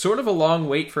was sort of a long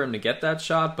wait for him to get that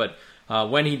shot, but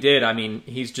when he did, I mean,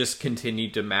 he's just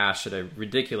continued to mash at a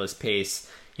ridiculous pace.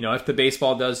 If the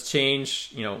baseball does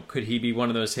change, could he be one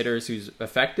of those hitters who's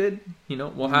affected?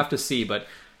 We'll have to see, but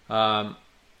I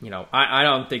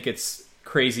don't think it's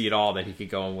crazy at all that he could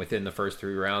go within the first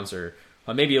 3 rounds or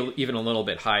maybe even a little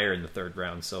bit higher in the 3rd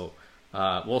round. So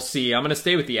we'll see. I'm going to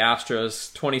stay with the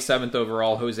Astros. 27th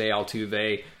overall, Jose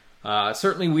Altuve.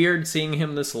 Certainly weird seeing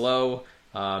him this low.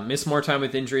 Missed more time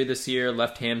with injury this year,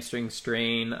 left hamstring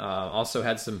strain. Also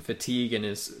had some fatigue in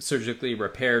his surgically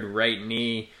repaired right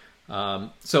knee.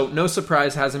 So no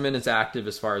surprise, hasn't been as active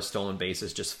as far as stolen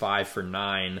bases, just 5 for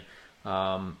 9.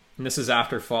 And this is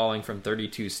after falling from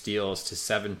 32 steals to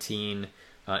 17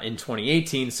 in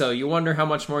 2018. So you wonder how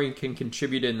much more he can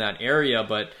contribute in that area.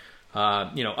 But,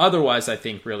 otherwise, I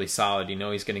think really solid.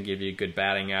 He's going to give you a good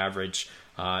batting average.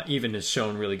 Even has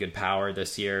shown really good power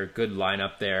this year. Good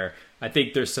lineup there. I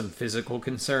think there's some physical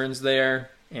concerns there.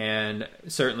 And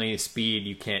certainly speed,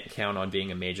 you can't count on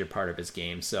being a major part of his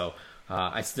game. So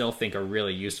I still think a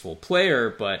really useful player,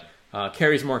 but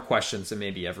carries more questions than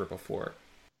maybe ever before.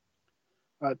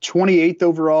 28th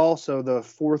overall, so the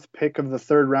 4th pick of the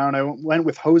 3rd round. I went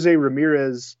with Jose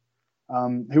Ramirez,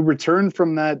 who returned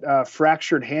from that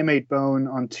fractured hamate bone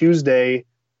on Tuesday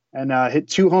and hit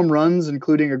 2 home runs,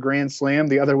 including a grand slam.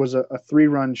 The other was a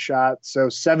 3-run shot, so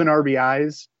 7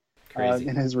 RBIs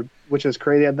which is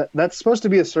crazy. That's supposed to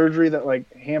be a surgery that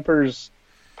hampers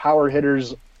power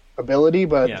hitters' ability,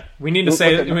 but yeah, we need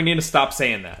to stop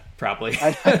saying that. Probably,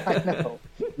 I know.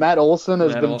 Matt Olson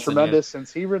has been tremendous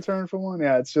since he returned from one.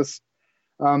 Yeah, it's just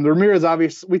Ramirez.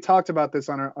 Obviously, we talked about this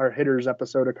on our hitters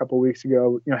episode a couple weeks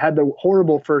ago. Had the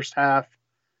horrible first half,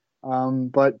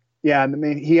 but yeah, I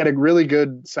mean, he had a really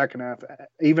good second half,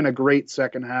 even a great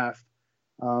second half.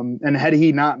 And had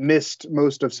he not missed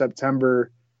most of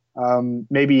September,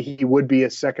 maybe he would be a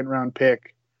 2nd round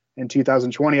pick in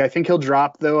 2020. I think he'll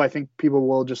drop, though. I think people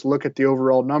will just look at the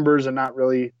overall numbers and not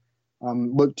really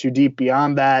look too deep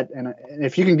beyond that. And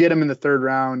if you can get him in the 3rd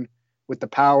round with the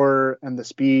power and the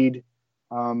speed,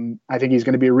 I think he's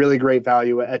going to be a really great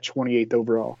value at 28th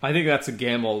overall. I think that's a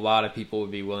gamble a lot of people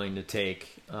would be willing to take.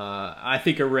 I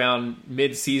think around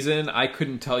mid-season, I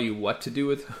couldn't tell you what to do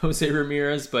with Jose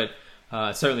Ramirez, but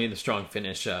certainly the strong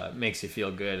finish makes you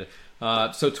feel good.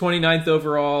 So 29th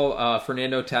overall,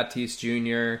 Fernando Tatis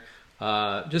Jr.,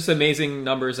 just amazing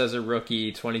numbers as a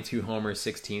rookie, 22 homers,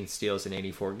 16 steals in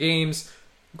 84 games.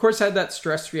 Of course, had that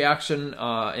stress reaction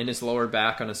in his lower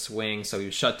back on a swing, so he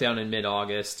was shut down in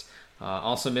mid-August.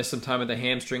 Also missed some time with a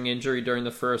hamstring injury during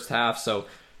the first half. So,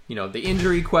 the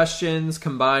injury questions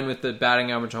combined with the batting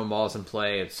average on balls in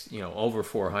play, it's, over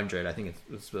 400. I think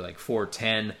it's like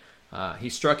 410. He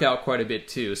struck out quite a bit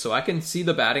too. So I can see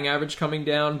the batting average coming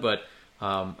down, but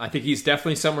I think he's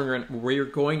definitely someone where you're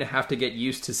going to have to get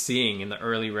used to seeing in the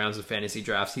early rounds of fantasy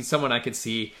drafts. He's someone I could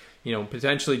see,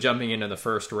 potentially jumping into the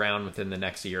 1st round within the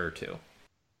next year or two.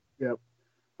 Yep.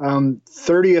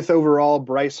 30th overall,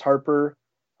 Bryce Harper.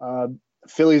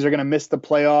 Phillies are going to miss the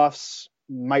playoffs.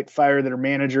 Might fire their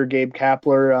manager, Gabe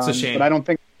Kapler. It's a shame. But I don't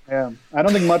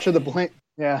think much of the blame.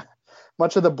 Yeah,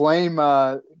 much of the blame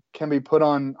can be put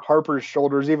on Harper's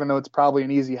shoulders, even though it's probably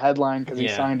an easy headline because he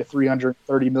signed a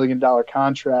 $330 million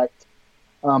contract.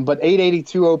 But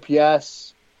 882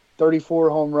 OPS, 34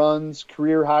 home runs,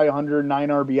 career high 109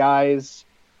 RBIs,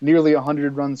 nearly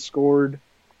 100 runs scored.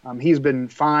 He's been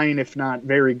fine, if not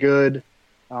very good.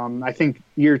 I think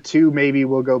year 2 maybe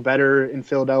will go better in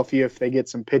Philadelphia if they get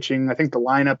some pitching. I think the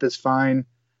lineup is fine.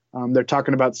 They're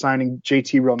talking about signing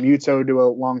JT Realmuto to a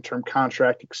long-term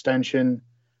contract extension.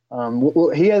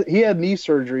 He had knee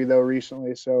surgery though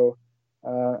recently, so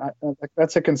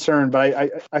that's a concern.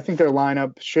 But I think their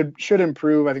lineup should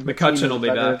improve. I think McCutchen will be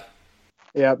back.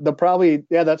 Yeah, they'll probably.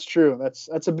 Yeah, that's true.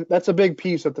 That's a big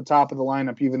piece at the top of the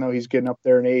lineup, even though he's getting up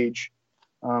there in age.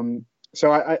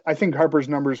 So I think Harper's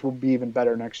numbers will be even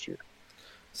better next year.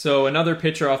 So another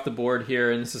pitcher off the board here,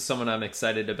 and this is someone I'm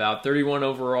excited about.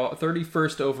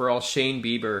 31st overall, Shane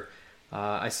Bieber.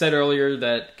 I said earlier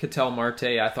that Ketel Marte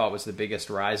I thought was the biggest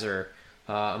riser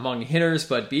among hitters,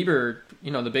 but Bieber,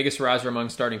 the biggest riser among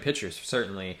starting pitchers,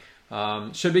 certainly.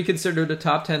 Should be considered a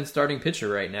top 10 starting pitcher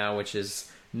right now, which is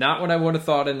not what I would have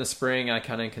thought in the spring. I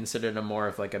kind of considered him more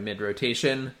of like a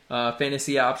mid-rotation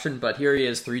fantasy option, but here he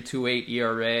is, 3.28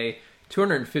 ERA,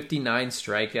 259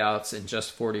 strikeouts and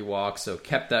just 40 walks, so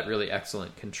kept that really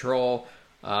excellent control.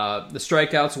 The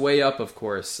strikeouts way up, of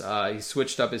course. He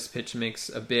switched up his pitch mix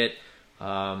a bit,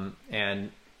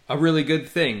 and a really good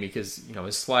thing because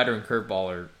his slider and curveball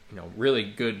are really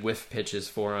good whiff pitches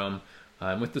for him.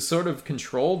 With the sort of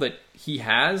control that he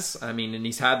has, and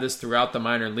he's had this throughout the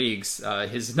minor leagues,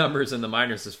 his numbers in the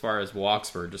minors as far as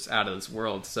walks were just out of this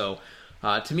world. So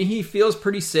to me, he feels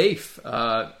pretty safe,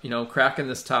 cracking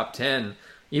this top 10,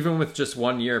 even with just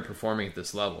 1 year performing at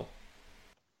this level.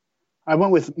 I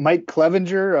went with Mike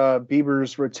Clevinger,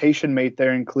 Bieber's rotation mate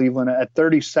there in Cleveland, at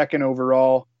 32nd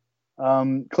overall.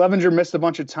 Clevinger missed a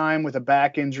bunch of time with a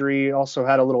back injury, also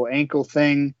had a little ankle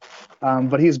thing,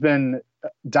 but he's been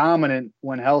dominant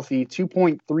when healthy.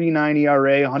 2.39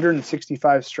 ERA,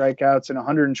 165 strikeouts, and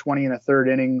 120 and a third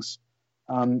innings.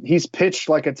 He's pitched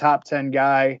like a top 10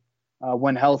 guy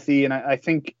when healthy, and I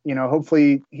think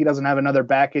hopefully he doesn't have another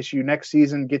back issue next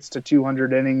season, gets to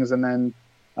 200 innings, and then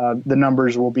the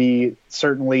numbers will be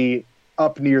certainly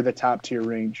up near the top tier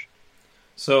range.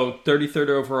 So 33rd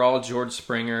overall, George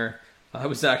Springer. I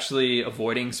was actually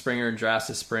avoiding Springer in drafts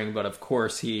this spring, but of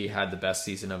course he had the best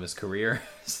season of his career.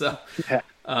 So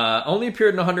only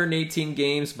appeared in 118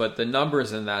 games, but the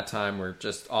numbers in that time were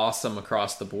just awesome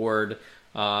across the board.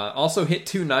 Also hit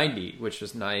 290, which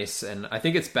was nice, and I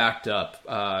think it's backed up.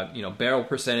 Barrel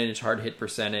percentage, hard hit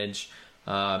percentage,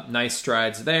 nice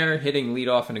strides there, hitting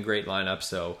leadoff in a great lineup.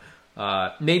 So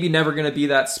maybe never going to be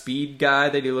that speed guy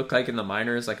that he looked like in the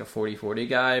minors, like a 40-40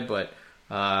 guy, but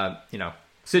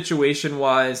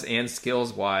situation-wise and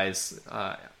skills-wise,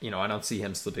 I don't see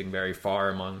him slipping very far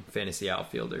among fantasy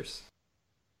outfielders.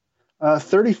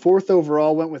 34th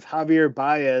overall went with Javier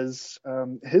Baez.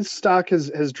 His stock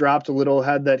has dropped a little,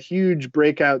 had that huge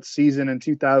breakout season in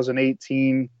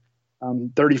 2018,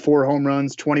 34 home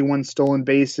runs, 21 stolen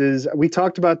bases. We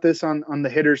talked about this on the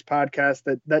Hitters podcast,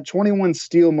 that 21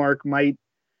 steal mark might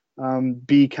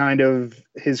be kind of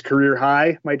his career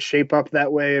high, might shape up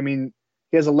that way.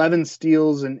 He has 11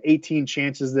 steals and 18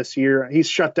 chances this year. He's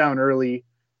shut down early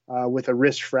with a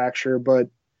wrist fracture, but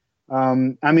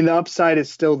the upside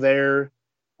is still there.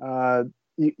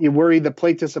 You worry the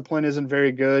plate discipline isn't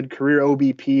very good. Career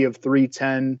OBP of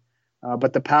 310,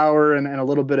 but the power and a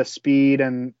little bit of speed,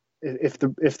 and if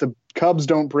the Cubs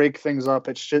don't break things up,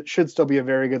 it should still be a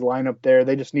very good lineup there.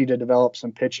 They just need to develop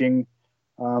some pitching.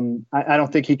 I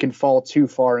don't think he can fall too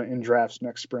far in drafts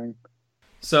next spring.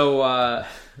 So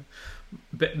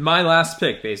my last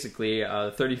pick, basically,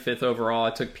 35th overall,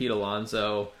 I took Pete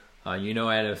Alonso. I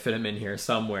had to fit him in here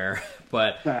somewhere,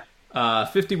 but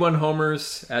 51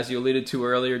 homers, as you alluded to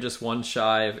earlier, just one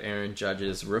shy of Aaron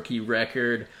Judge's rookie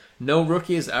record. No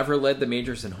rookie has ever led the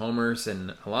majors in homers,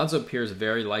 and Alonso appears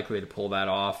very likely to pull that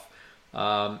off.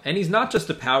 And he's not just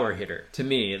a power hitter, to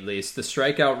me at least. The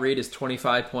strikeout rate is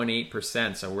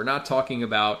 25.8%, so we're not talking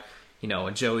about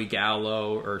a Joey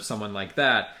Gallo or someone like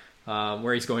that,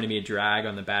 where he's going to be a drag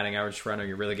on the batting average front, or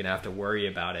you're really going to have to worry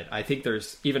about it. I think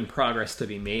there's even progress to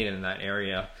be made in that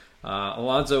area.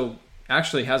 Alonso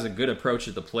actually has a good approach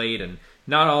at the plate and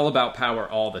not all about power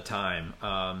all the time.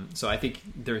 So I think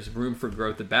there's room for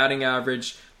growth at batting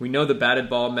average. We know the batted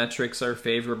ball metrics are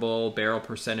favorable, barrel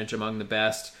percentage among the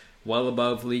best, well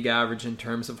above league average in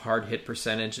terms of hard hit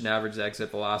percentage and average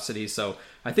exit velocity. So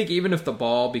I think even if the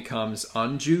ball becomes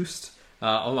unjuiced,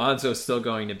 Alonso is still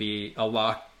going to be a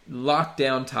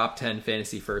lockdown top 10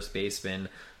 fantasy first baseman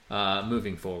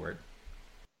moving forward.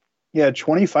 Yeah,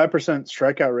 25%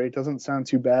 strikeout rate doesn't sound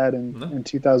too bad in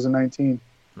 2019.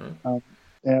 All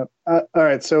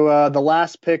right, so the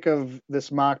last pick of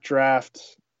this mock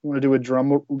draft, you want to do a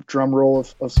drum roll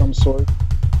of some sort? Do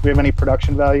we have any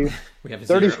production value? We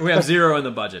have zero in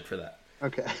the budget for that.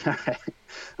 Okay.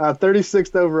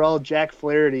 36th overall, Jack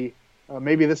Flaherty.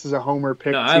 Maybe this is a homer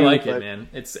pick. No, I like it, man.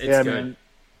 It's good. Man.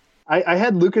 I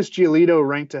had Lucas Giolito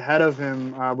ranked ahead of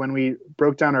him when we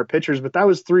broke down our pitchers, but that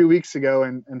was 3 weeks ago,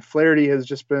 and Flaherty has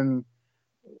just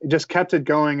kept it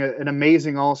going. An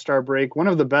amazing all-star break, one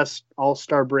of the best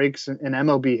all-star breaks in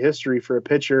MLB history for a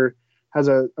pitcher.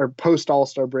 Or post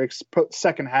all-star breaks,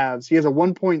 second halves. He has a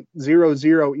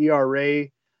 1.00 ERA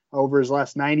over his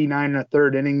last 99 and a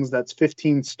third innings. That's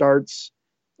 15 starts.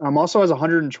 Also has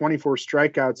 124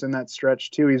 strikeouts in that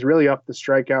stretch too. He's really upped the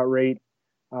strikeout rate.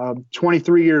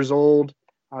 23 years old.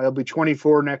 He'll be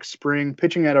 24 next spring,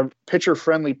 pitching at a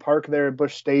pitcher-friendly park there at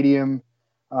Busch Stadium.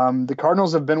 The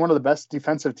Cardinals have been one of the best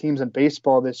defensive teams in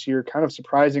baseball this year, kind of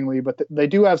surprisingly, but they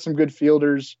do have some good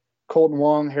fielders. Colton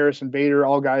Wong, Harrison Bader,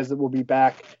 all guys that will be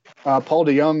back. Paul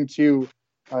DeJong, too,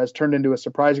 has turned into a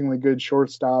surprisingly good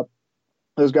shortstop.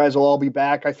 Those guys will all be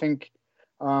back. I think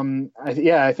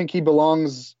I think he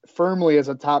belongs firmly as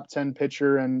a top 10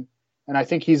 pitcher, and I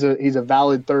think he's a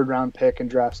valid third-round pick in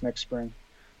drafts next spring.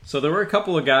 So there were a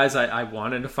couple of guys I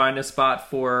wanted to find a spot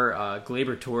for.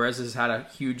 Gleyber Torres has had a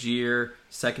huge year,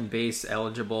 second base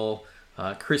eligible.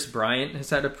 Chris Bryant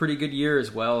has had a pretty good year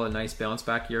as well, a nice bounce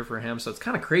back year for him. So it's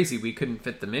kind of crazy we couldn't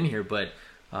fit them in here, but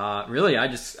really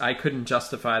I couldned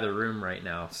justify the room right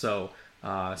now. So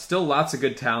still lots of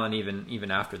good talent even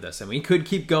after this, and we could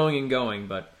keep going and going,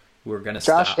 but we're gonna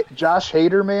stop. Josh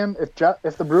Hader, man,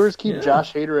 if the Brewers keep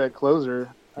Josh Hader at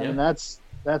closer, I mean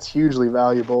that's hugely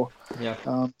valuable. Yeah.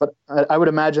 But I would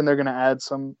imagine they're going to add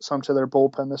some to their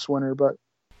bullpen this winter. But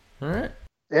all right.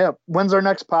 Yeah. When's our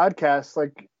next podcast?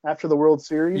 Like after the World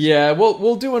Series? Yeah,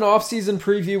 we'll do an off-season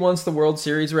preview once the World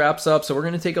Series wraps up. So we're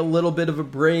going to take a little bit of a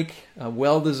break, a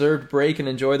well-deserved break, and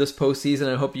enjoy this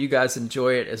postseason. I hope you guys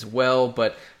enjoy it as well.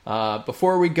 But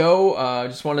before we go, I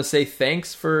just want to say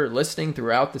thanks for listening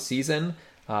throughout the season.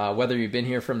 Whether you've been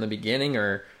here from the beginning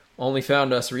or only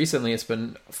found us recently, it's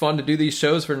been fun to do these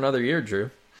shows for another year,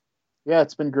 Drew. Yeah,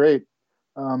 it's been great.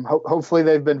 Hopefully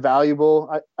they've been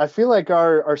valuable. I feel like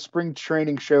our spring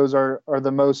training shows are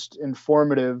the most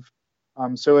informative.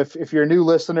 So if you're a new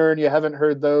listener and you haven't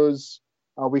heard those,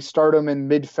 we start them in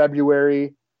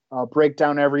mid-February, break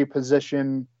down every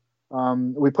position.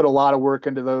 We put a lot of work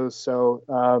into those.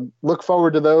 So look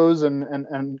forward to those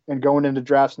and going into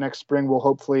drafts next spring, we'll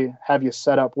hopefully have you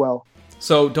set up well.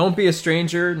 So don't be a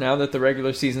stranger. Now that the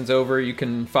regular season's over, you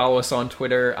can follow us on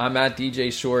Twitter. I'm at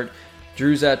DJ Short.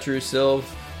 Drew's at Drew Silv.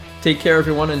 Take care,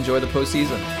 everyone. Enjoy the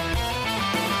postseason.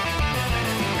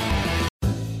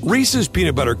 Reese's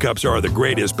peanut butter cups are the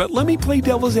greatest, but let me play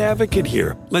devil's advocate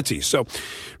here. Let's see. So,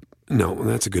 no,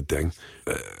 that's a good thing.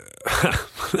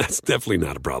 That's definitely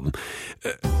not a problem.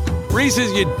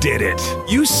 Reese's, you did it.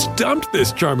 You stumped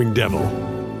this charming devil.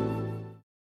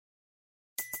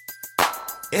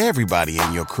 Everybody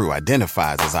in your crew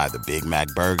identifies as either Big Mac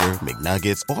Burger,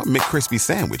 McNuggets, or McCrispy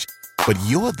Sandwich. But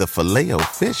you're the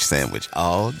Filet-O-Fish Sandwich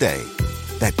all day.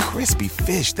 That crispy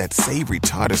fish, that savory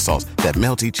tartar sauce, that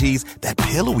melty cheese, that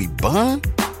pillowy bun.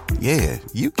 Yeah,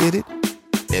 you get it.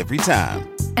 Every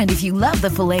time. And if you love the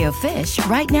Filet-O-Fish,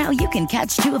 right now you can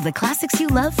catch two of the classics you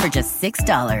love for just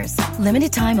 $6.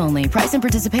 Limited time only. Price and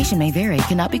participation may vary.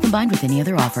 Cannot be combined with any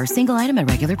other offer. Single item at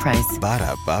regular price.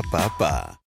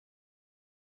 Ba-da-ba-ba-ba.